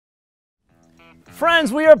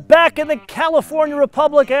Friends, we are back in the California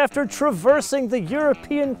Republic after traversing the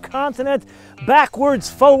European continent backwards,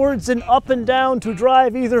 forwards, and up and down to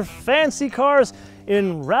drive either fancy cars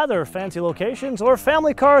in rather fancy locations or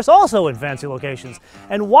family cars also in fancy locations.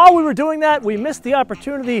 And while we were doing that, we missed the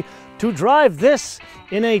opportunity to drive this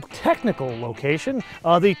in a technical location,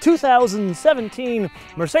 the 2017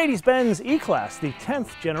 Mercedes Benz E-Class, the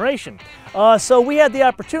 10th generation. So we had the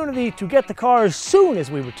opportunity to get the car as soon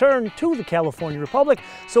as we returned to the California Republic.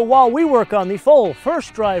 So while we work on the full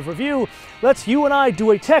first drive review, let's you and I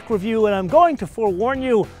do a tech review, and I'm going to forewarn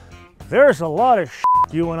you, there's a lot of shit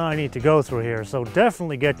you and I need to go through here, so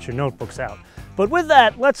definitely get your notebooks out. But with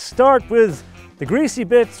that, let's start with the greasy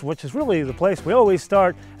bits, which is really the place we always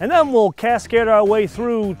start, and then we'll cascade our way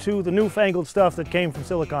through to the newfangled stuff that came from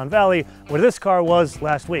Silicon Valley, where this car was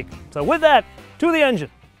last week. So with that, to the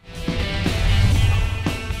engine.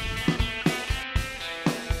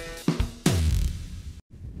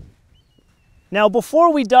 Now,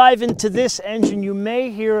 before we dive into this engine, you may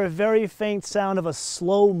hear a very faint sound of a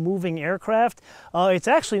slow-moving aircraft. It's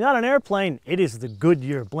actually not an airplane, it is the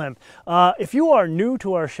Goodyear blimp. If you are new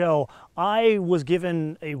to our show, I was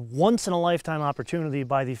given a once-in-a-lifetime opportunity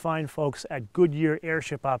by the fine folks at Goodyear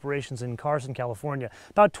Airship Operations in Carson, California,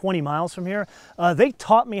 about 20 miles from here. They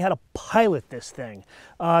taught me how to pilot this thing.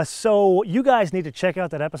 So you guys need to check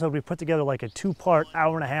out that episode. We put together like a two-part,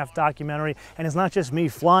 hour-and-a-half documentary, and it's not just me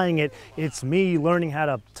flying it, it's me learning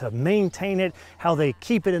how to maintain it, how they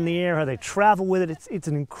keep it in the air, how they travel with it. It's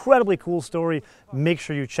an incredibly cool story. Make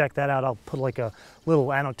sure you check that out. I'll put like a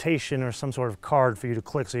little annotation or some sort of card for you to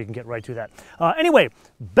click so you can get right to that. Anyway,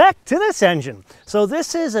 back to this engine. So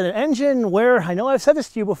this is an engine where, I know I've said this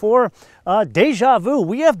to you before, deja vu.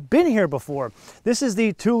 We have been here before. This is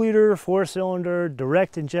the 2-liter, 4-cylinder,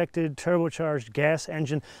 direct injected, turbocharged gas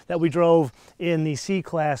engine that we drove in the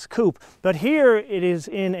C-Class Coupe. But here it is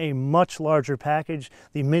in a much larger package,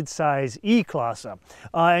 the mid-size E-Class.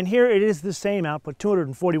 And here it is the same output,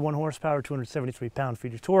 241 horsepower, 273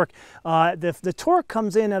 pound-feet of torque. The torque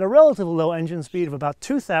comes in at a relatively low engine speed of about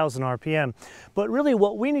 2,000 RPM. But really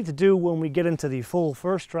what we need to do when we get into the full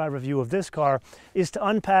first drive review of this car is to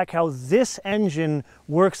unpack how this engine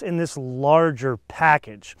works in this larger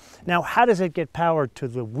package. Now, how does it get power to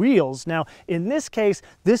the wheels? Now, in this case,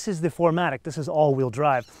 this is the 4MATIC. This is all-wheel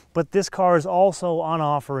drive. But this car is also on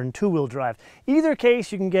offer in 2-wheel drive. Either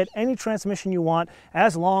case, you can get any transmission you want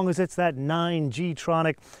as long as it's that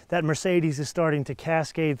 9G-tronic that Mercedes is starting to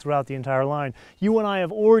cascade throughout the entire line. You and I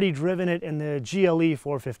have already driven it in the GLE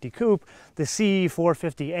 450 Coupe, the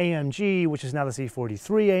C450 AMG, which is now the C43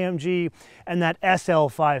 AMG, and that SL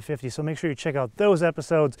 550. So make sure you check out those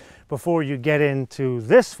episodes before you get into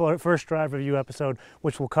this first drive review episode,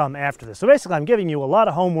 which will come after this. So basically, I'm giving you a lot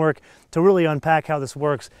of homework to really unpack how this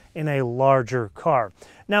works in a larger car.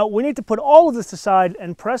 Now, we need to put all of this aside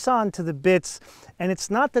and press on to the bits, and it's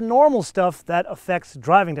not the normal stuff that affects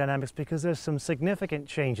driving dynamics because there's some significant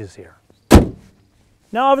changes here.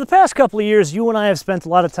 Now, over the past couple of years, you and I have spent a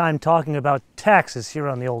lot of time talking about taxes here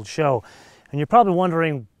on the old show, and you're probably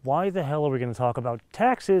wondering, why the hell are we going to talk about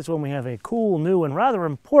taxes when we have a cool, new, and rather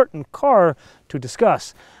important car to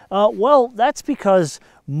discuss? Well, that's because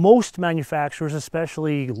most manufacturers,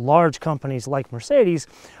 especially large companies like Mercedes,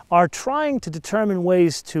 are trying to determine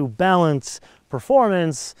ways to balance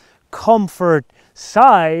performance, comfort,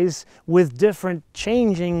 size with different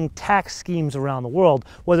changing tax schemes around the world,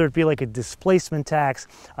 whether it be like a displacement tax,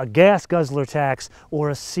 a gas guzzler tax, or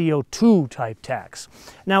a CO2 type tax.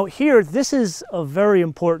 Now here, this is a very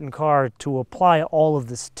important car to apply all of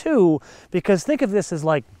this to, because think of this as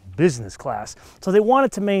like business class. So they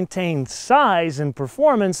wanted to maintain size and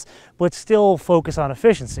performance, but still focus on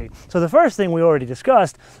efficiency. So the first thing we already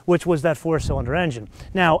discussed, which was that 4-cylinder engine.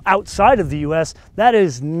 Now, outside of the US, that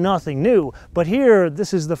is nothing new, but here,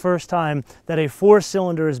 this is the first time that a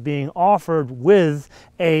 4-cylinder is being offered with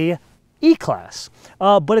a E-Class.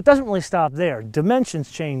 But it doesn't really stop there.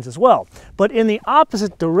 Dimensions change as well. But in the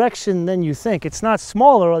opposite direction than you think. It's not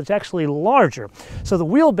smaller, it's actually larger. So the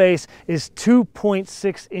wheelbase is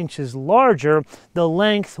 2.6 inches larger, the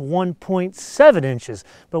length 1.7 inches.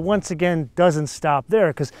 But once again, doesn't stop there,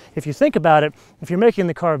 because if you think about it, if you're making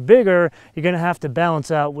the car bigger, you're going to have to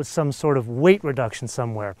balance out with some sort of weight reduction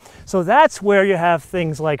somewhere. So that's where you have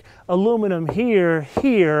things like aluminum here,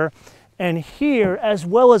 here, and here, as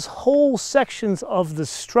well as whole sections of the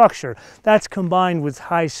structure. That's combined with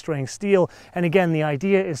high-strength steel, and again, the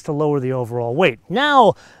idea is to lower the overall weight.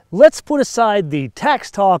 Now, let's put aside the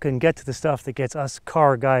tax talk and get to the stuff that gets us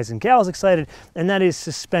car guys and gals excited, and that is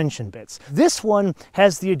suspension bits. This one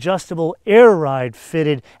has the adjustable air ride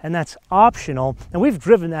fitted, and that's optional, and we've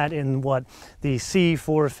driven that in what, the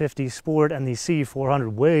C450 Sport and the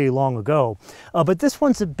C400 way long ago. But this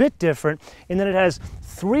one's a bit different in that it has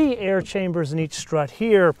 3 air chambers in each strut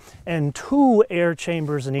here and 2 air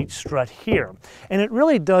chambers in each strut here. And it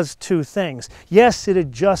really does 2 things. Yes, it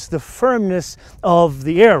adjusts the firmness of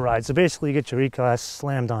the air ride. So basically you get your E-Class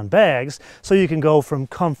slammed on bags, so you can go from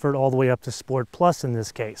comfort all the way up to Sport Plus in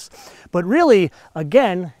this case. But really,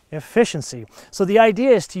 again, efficiency. So the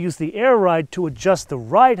idea is to use the air ride to adjust the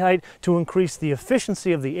ride height, to increase the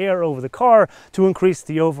efficiency of the air over the car, to increase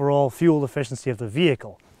the overall fuel efficiency of the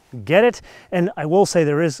vehicle. Get it? And I will say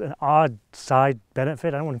there is an odd side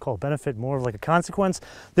benefit. I don't want to call it benefit, more of like a consequence.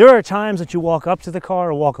 There are times that you walk up to the car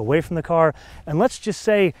or walk away from the car, and let's just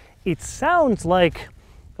say it sounds like,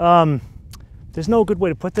 there's no good way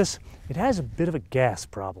to put this, it has a bit of a gas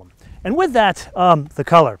problem. And with that, the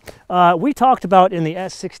color. We talked about in the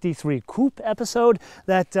S63 Coupe episode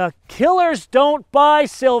that killers don't buy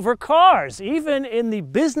silver cars. Even in the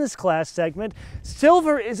business class segment,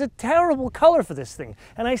 silver is a terrible color for this thing.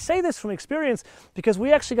 And I say this from experience because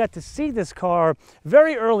we actually got to see this car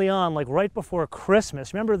very early on, like right before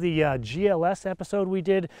Christmas. Remember the GLS episode we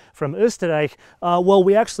did from Österreich? Well,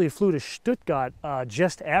 we actually flew to Stuttgart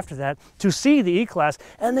just after that to see the E-Class,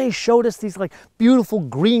 and they showed us these like beautiful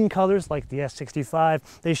green colors like the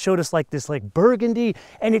S65. They showed us like this like burgundy,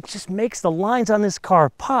 and it just makes the lines on this car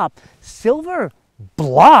pop. Silver,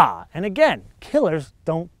 blah. And again, killers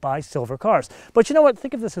don't buy silver cars. But you know what?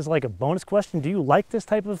 Think of this as like a bonus question. Do you like this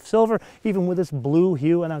type of silver, even with this blue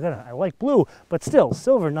hue? And I like blue, but still,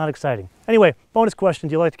 silver, not exciting. Anyway, bonus question.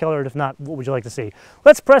 Do you like the color? And if not, what would you like to see?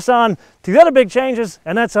 Let's press on to the other big changes,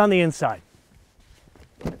 and that's on the inside.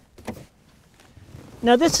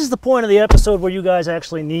 Now this is the point of the episode where you guys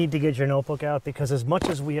actually need to get your notebook out, because as much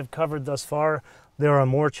as we have covered thus far, there are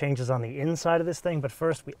more changes on the inside of this thing. But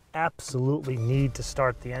first, we absolutely need to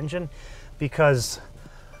start the engine, because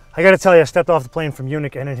I gotta tell you, I stepped off the plane from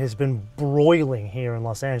Munich and it has been broiling here in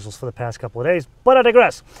Los Angeles for the past couple of days, but I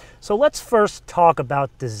digress. So let's first talk about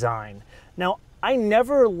design. Now, I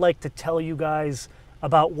never like to tell you guys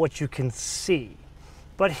about what you can see,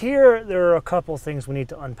 but here, there are a couple things we need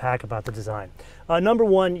to unpack about the design. Number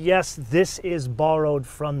one, yes, this is borrowed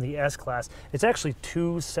from the S-Class. It's actually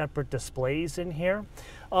 2 separate displays in here.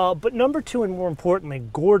 But number 2, and more importantly,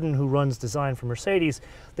 Gordon, who runs design for Mercedes,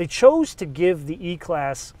 they chose to give the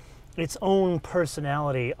E-Class its own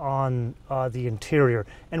personality on the interior,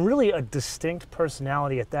 and really a distinct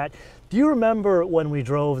personality at that. Do you remember when we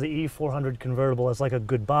drove the E400 convertible as like a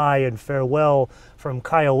goodbye and farewell from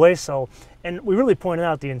Cayo Hueso? And we really pointed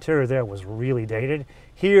out the interior there was really dated.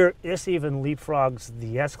 Here, this even leapfrogs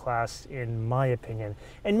the S-Class, in my opinion,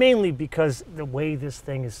 and mainly because the way this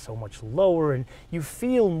thing is so much lower and you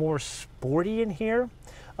feel more sporty in here.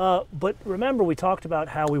 But remember, we talked about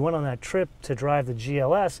how we went on that trip to drive the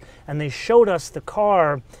GLS, and they showed us the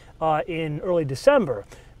car in early December.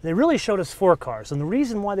 They really showed us 4 cars, and the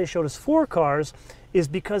reason why they showed us 4 cars is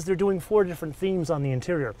because they're doing 4 different themes on the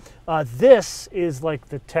interior. This is like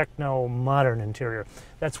the techno modern interior.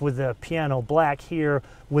 That's with the piano black here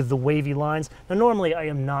with the wavy lines. Now normally I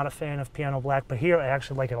am not a fan of piano black, but here I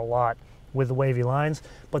actually like it a lot with the wavy lines.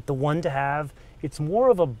 But the one to have, it's more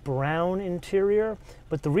of a brown interior,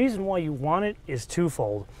 but the reason why you want it is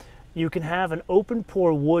twofold. You can have an open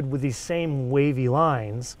pore wood with these same wavy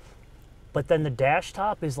lines, but then the dash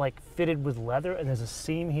top is like fitted with leather, and there's a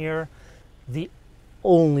seam here. The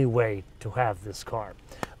only way to have this car.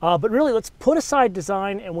 But really, let's put aside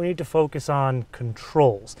design and we need to focus on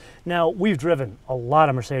controls. Now, we've driven a lot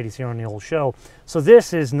of Mercedes here on the old show, so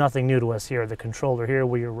this is nothing new to us here. The controller here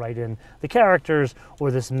where you write in the characters, or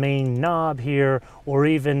this main knob here, or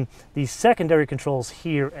even the secondary controls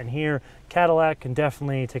here and here. Cadillac can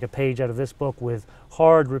definitely take a page out of this book with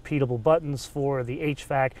hard, repeatable buttons for the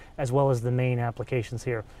HVAC as well as the main applications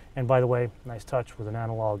here. And by the way, nice touch with an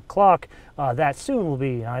analog clock. That soon will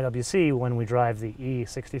be IWC when we drive the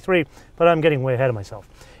E63, but I'm getting way ahead of myself.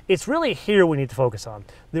 It's really here we need to focus on.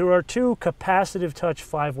 There are 2 capacitive touch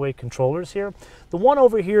 5-way controllers here. The one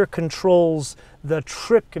over here controls the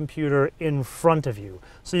trip computer in front of you.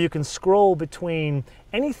 So you can scroll between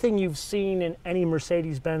anything you've seen in any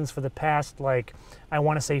Mercedes Benz for the past, like, I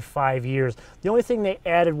want to say 5 years. The only thing they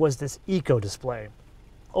added was this eco display.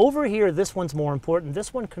 Over here, this one's more important.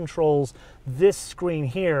 This one controls this screen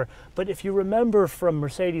here, but if you remember from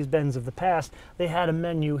Mercedes Benz of the past, they had a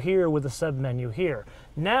menu here with a sub-menu here.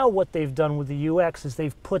 Now what they've done with the UX is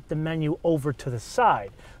they've put the menu over to the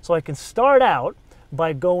side. So I can start out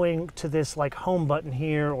by going to this like home button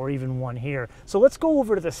here or even one here. So let's go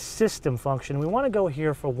over to the system function. We want to go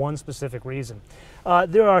here for one specific reason.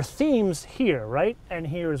 There are themes here, right? And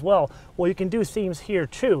here as well. Well, you can do themes here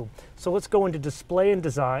too. So let's go into display and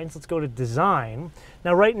designs. Let's go to design.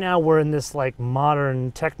 Now right now we're in this like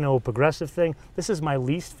modern techno progressive thing. This is my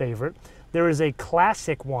least favorite. There is a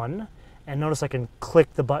classic one. And notice I can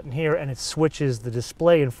click the button here and it switches the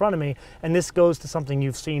display in front of me, and this goes to something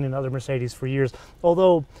you've seen in other Mercedes for years.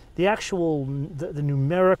 Although the actual, the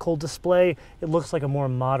numerical display, it looks like a more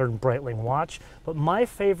modern Breitling watch. But my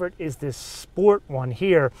favorite is this sport one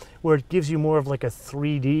here, where it gives you more of like a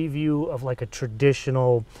 3D view of like a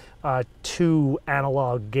traditional 2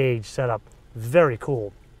 analog gauge setup. Very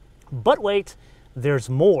cool. But wait, there's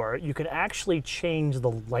more. You can actually change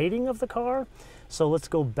the lighting of the car. So let's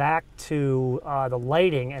go back to the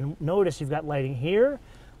lighting, and notice you've got lighting here,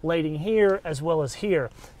 as well as here.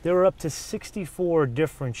 There are up to 64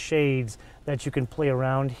 different shades that you can play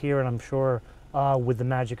around here, and I'm sure with the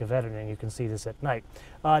magic of editing you can see this at night.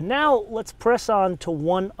 Now let's press on to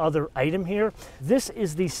one other item here. This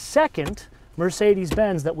is the second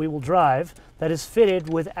Mercedes-Benz that we will drive that is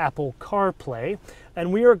fitted with Apple CarPlay,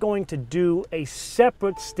 and we are going to do a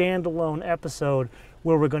separate standalone episode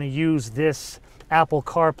where we're going to use this Apple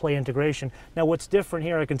CarPlay integration. Now what's different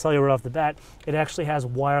here, I can tell you right off the bat, it actually has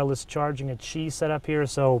wireless charging at Qi set up here,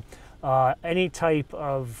 so any type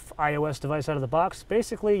of iOS device out of the box,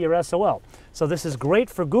 basically you're SOL. So this is great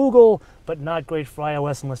for Google, but not great for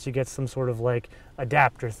iOS unless you get some sort of like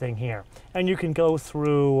adapter thing here. And you can go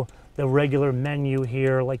through the regular menu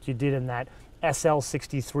here like you did in that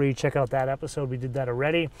SL63. Check out that episode, we did that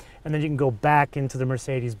already. And then you can go back into the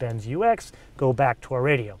Mercedes-Benz UX, go back to our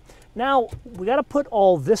radio. Now, we got to put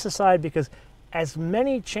all this aside because as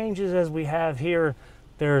many changes as we have here,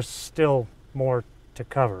 there's still more to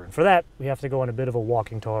cover. And for that, we have to go on a bit of a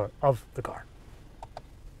walking tour of the car.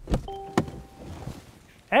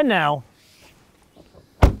 And now,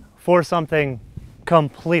 for something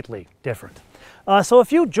completely different. So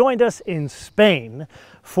if you joined us in Spain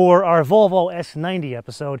for our Volvo S90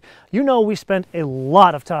 episode, you know we spent a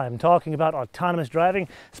lot of time talking about autonomous driving,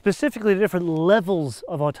 specifically the different levels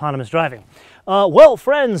of autonomous driving. Well,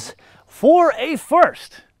 friends, for a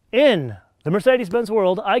first in the Mercedes-Benz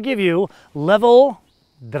world, I give you level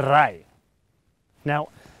 3. Now,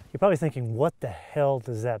 you're probably thinking, what the hell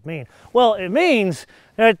does that mean? Well, it means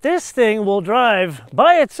that this thing will drive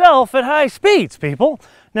by itself at high speeds, people.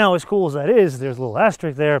 Now, as cool as that is, there's a little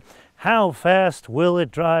asterisk there. How fast will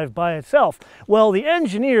it drive by itself? Well, the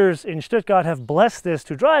engineers in Stuttgart have blessed this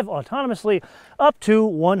to drive autonomously up to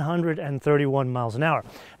 131 miles an hour.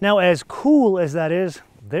 Now, as cool as that is,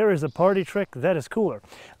 there is a party trick that is cooler.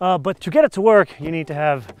 But to get it to work, you need to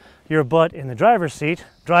have your butt in the driver's seat,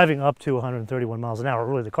 driving up to 131 miles an hour,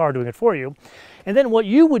 really the car doing it for you. And then what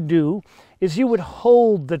you would do is you would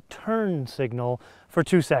hold the turn signal for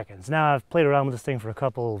 2 seconds. Now, I've played around with this thing for a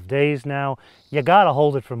couple of days now. You gotta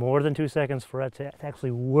hold it for more than 2 seconds for it to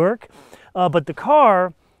actually work. But the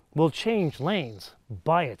car will change lanes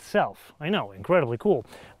by itself. I know, incredibly cool.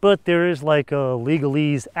 But there is like a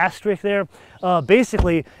legalese asterisk there.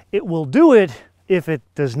 Basically, it will do it if it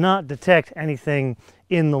does not detect anything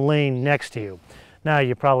in the lane next to you. Now,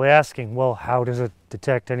 you're probably asking, well, how does it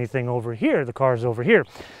detect anything over here? The car's over here.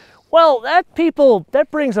 Well,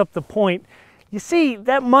 that brings up the point. You see,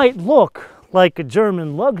 that might look like a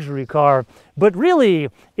German luxury car, but really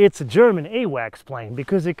it's a German AWACS plane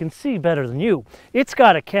because it can see better than you. It's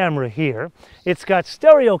got a camera here. It's got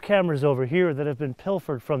stereo cameras over here that have been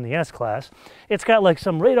pilfered from the S-Class. It's got like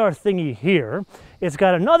some radar thingy here. It's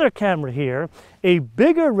got another camera here, a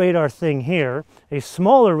bigger radar thing here, a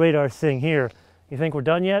smaller radar thing here. You think we're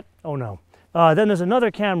done yet? Oh no. Then there's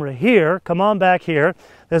another camera here. Come on back here.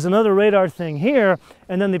 There's another radar thing here.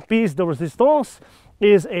 And then the piece de resistance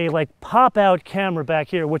is a like pop-out camera back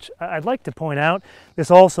here, which I'd like to point out.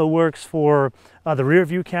 This also works for the rear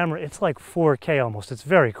view camera. It's like 4K almost. It's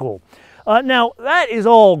very cool. Now, that is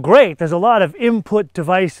all great. There's a lot of input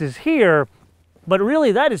devices here, but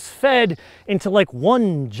really that is fed into like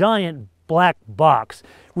one giant black box,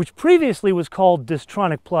 which previously was called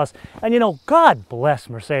Distronic Plus. And you know, God bless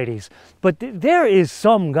Mercedes, but there is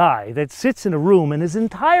some guy that sits in a room and his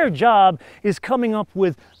entire job is coming up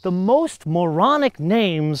with the most moronic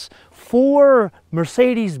names for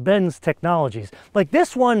Mercedes-Benz technologies. Like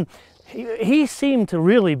this one, he seemed to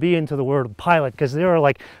really be into the word pilot, because there are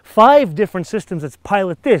like 5 different systems that's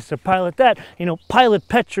pilot this or pilot that, you know, pilot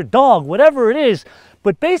pet your dog, whatever it is.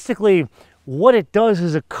 But basically what it does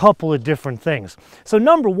is a couple of different things. So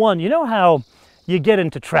number one, you know how you get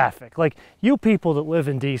into traffic? Like you people that live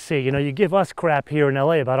in DC, you know, you give us crap here in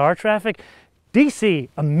LA about our traffic. DC,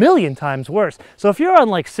 a million times worse. So if you're on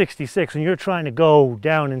like 66 and you're trying to go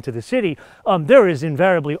down into the city, there is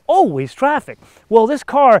invariably always traffic. Well, this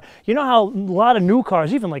car, you know how a lot of new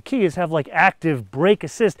cars, even like Kias, have like active brake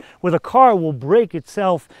assist, where the car will brake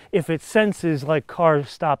itself if it senses like cars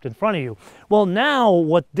stopped in front of you. Well, now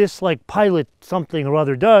what this like pilot something or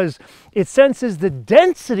other does, it senses the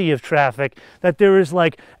density of traffic, that there is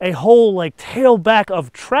like a whole like tailback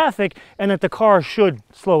of traffic, and that the car should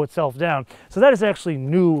slow itself down. So that is actually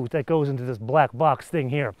new, that goes into this black box thing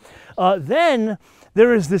here. Then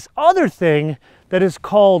there is this other thing that is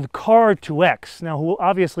called Car2X. Now,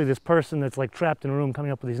 obviously this person that's like trapped in a room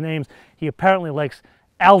coming up with these names, he apparently likes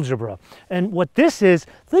algebra. And what this is,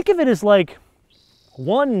 think of it as like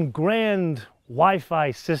one grand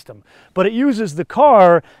Wi-Fi system, but it uses the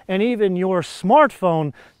car and even your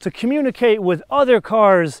smartphone to communicate with other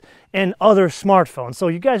cars and other smartphones. So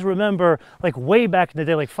you guys remember, like way back in the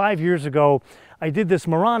day, like 5 years ago, I did this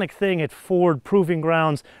moronic thing at Ford Proving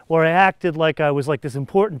Grounds where I acted like I was like this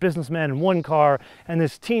important businessman in one car and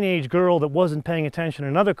this teenage girl that wasn't paying attention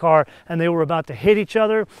in another car, and they were about to hit each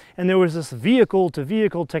other, and there was this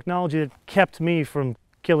vehicle-to-vehicle technology that kept me from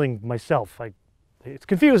killing myself. It's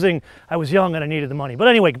confusing. I was young and I needed the money. But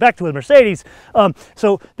anyway, back to the Mercedes.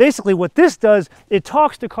 So basically what this does, it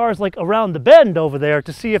talks to cars like around the bend over there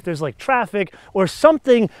to see if there's like traffic or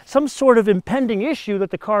something, some sort of impending issue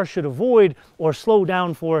that the car should avoid or slow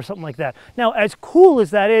down for, or something like that. Now, as cool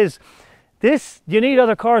as that is, you need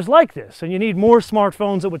other cars like this, and you need more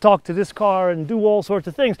smartphones that would talk to this car and do all sorts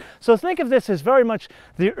of things. So think of this as very much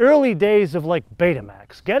the early days of like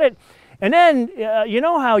Betamax. Get it? And then, you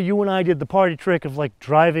know how you and I did the party trick of like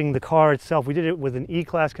driving the car itself? We did it with an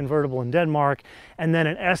E-Class convertible in Denmark, and then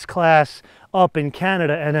an S-Class up in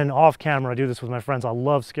Canada, and then off camera I do this with my friends. I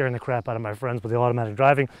love scaring the crap out of my friends with the automatic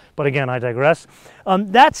driving, but again, I digress.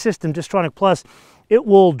 That system, Distronic Plus, it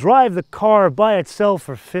will drive the car by itself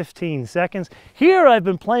for 15 seconds. Here I've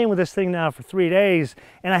been playing with this thing now for 3 days,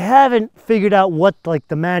 and I haven't figured out what like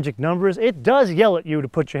the magic number is. It does yell at you to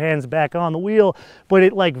put your hands back on the wheel, but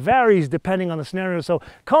it like varies depending on the scenario. So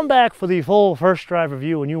come back for the full first drive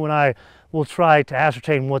review and you and I will try to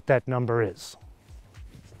ascertain what that number is.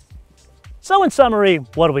 So in summary,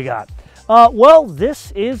 what do we got? Well,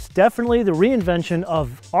 this is definitely the reinvention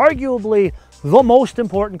of arguably the most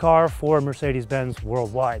important car for Mercedes-Benz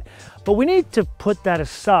worldwide. But we need to put that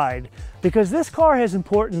aside, because this car has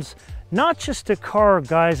importance not just to car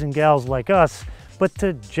guys and gals like us, but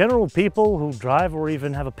to general people who drive or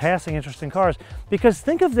even have a passing interest in cars. Because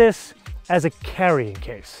think of this as a carrying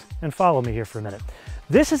case. And follow me here for a minute.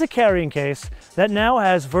 This is a carrying case that now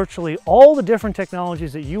has virtually all the different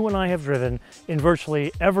technologies that you and I have driven in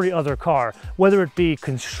virtually every other car, whether it be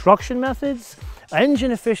construction methods,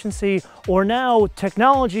 engine efficiency, or now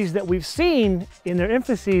technologies that we've seen in their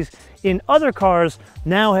infancies in other cars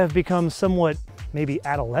now have become somewhat maybe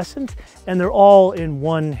adolescent, and they're all in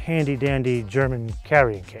one handy-dandy German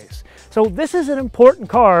carrying case. So this is an important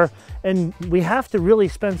car, and we have to really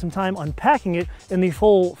spend some time unpacking it in the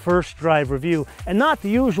full first drive review, and not the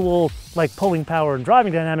usual like pulling power and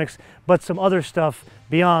driving dynamics, but some other stuff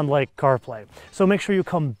beyond like CarPlay. So make sure you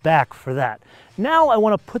come back for that. Now I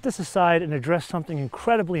want to put this aside and address something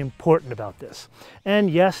incredibly important about this. And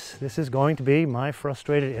yes, this is going to be my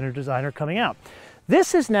frustrated inner designer coming out.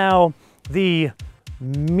 This is now the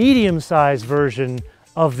medium-sized version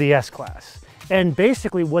of the S-Class. And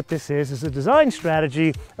basically what this is a design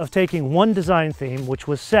strategy of taking one design theme, which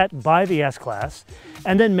was set by the S-Class,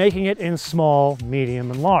 and then making it in small,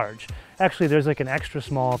 medium, and large. Actually, there's like an extra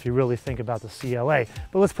small if you really think about the CLA,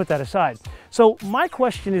 but let's put that aside. So my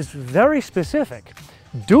question is very specific.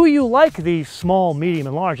 Do you like the small, medium,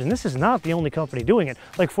 and large? And this is not the only company doing it.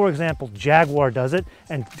 Like, for example, Jaguar does it,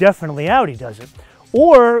 and definitely Audi does it.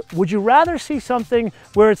 Or would you rather see something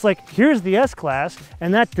where it's like, here's the S-Class,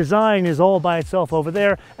 and that design is all by itself over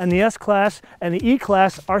there, and the S-Class and the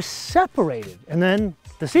E-Class are separated, and then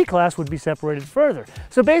the C-Class would be separated further.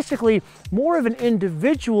 So basically, more of an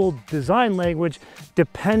individual design language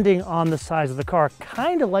depending on the size of the car,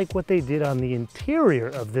 kind of like what they did on the interior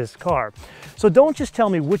of this car. So don't just tell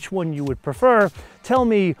me which one you would prefer, tell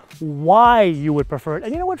me why you would prefer it.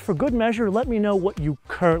 And you know what, for good measure, let me know what you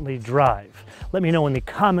currently drive. Let me know know in the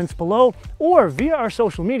comments below or via our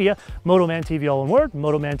social media, MotoManTV all one word,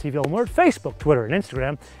 MotoManTV all one word, Facebook, Twitter, and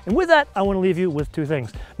Instagram. And with that, I want to leave you with two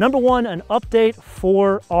things. Number one, an update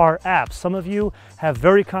for our apps. Some of you have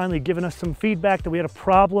very kindly given us some feedback that we had a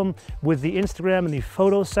problem with the Instagram and the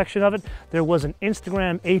photos section of it. There was an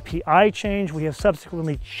Instagram API change. We have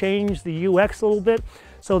subsequently changed the UX a little bit,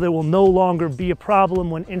 so there will no longer be a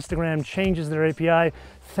problem when Instagram changes their API.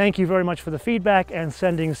 Thank you very much for the feedback and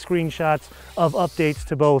sending screenshots of updates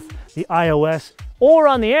to both the iOS or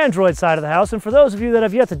on the Android side of the house. And for those of you that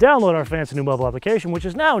have yet to download our fancy new mobile application, which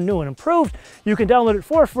is now new and improved, you can download it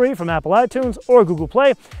for free from Apple iTunes or Google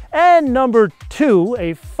Play. And number two,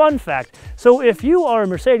 a fun fact. So if you are a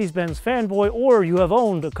Mercedes-Benz fanboy or you have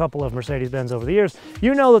owned a couple of Mercedes-Benz over the years,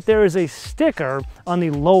 you know that there is a sticker on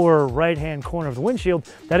the lower right-hand corner of the windshield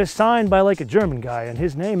that is signed by like a German guy, and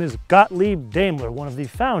his name is Gottlieb Daimler, one of the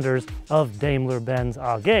founders of Daimler-Benz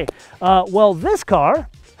AG. Well, this car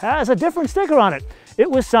has a different sticker on it. It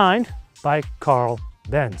was signed by Carl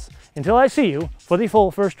Benz. Until I see you for the full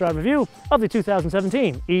first drive review of the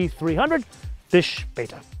 2017 E300, bis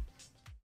später.